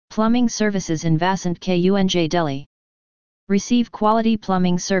Plumbing services in Vasant Kunj, Delhi. Receive quality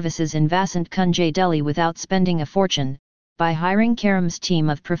plumbing services in Vasant Kunj, Delhi without spending a fortune, by hiring Carems team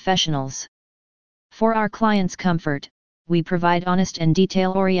of professionals. For our clients' comfort, we provide honest and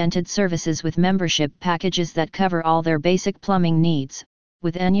detail-oriented services with membership packages that cover all their basic plumbing needs,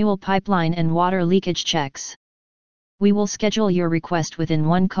 with annual pipeline and water leakage checks. We will schedule your request within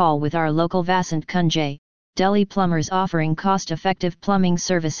one call with our local Vasant Kunj, Delhi plumbers offering cost-effective plumbing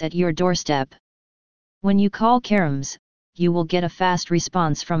service at your doorstep. When you call Carems, you will get a fast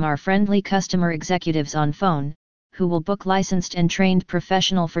response from our friendly customer executives on phone, who will book licensed and trained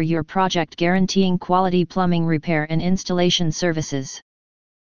professional for your project, guaranteeing quality plumbing repair and installation services.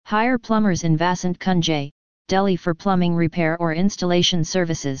 Hire plumbers in Vasant Kunj, Delhi for plumbing repair or installation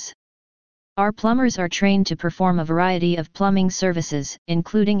services. Our plumbers are trained to perform a variety of plumbing services,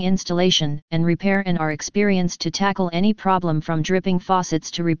 including installation and repair, and are experienced to tackle any problem from dripping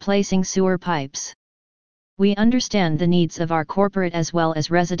faucets to replacing sewer pipes. We understand the needs of our corporate as well as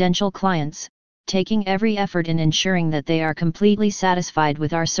residential clients, taking every effort in ensuring that they are completely satisfied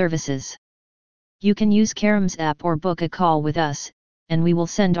with our services. You can use Carems app or book a call with us, and we will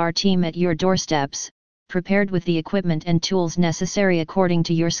send our team at your doorsteps, prepared with the equipment and tools necessary according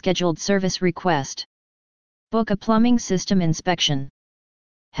to your scheduled service request. Book a plumbing system inspection.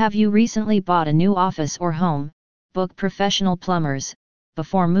 Have you recently bought a new office or home? Book professional plumbers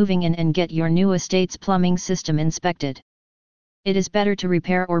before moving in and get your new estate's plumbing system inspected. It is better to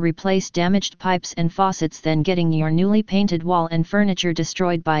repair or replace damaged pipes and faucets than getting your newly painted wall and furniture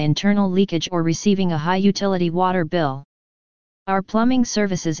destroyed by internal leakage or receiving a high utility water bill. Our plumbing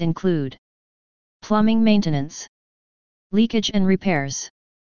services include plumbing maintenance, leakage and repairs,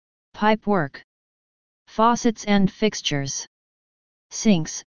 pipe work, faucets and fixtures,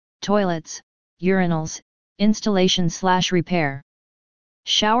 sinks, toilets, urinals, installation/repair,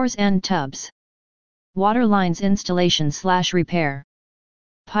 showers and tubs, water lines installation/repair,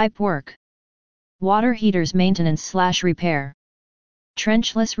 pipe work, water heaters maintenance/repair,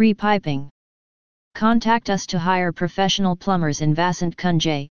 trenchless repiping. Contact us to hire professional plumbers in Vasant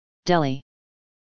Kunj, Delhi.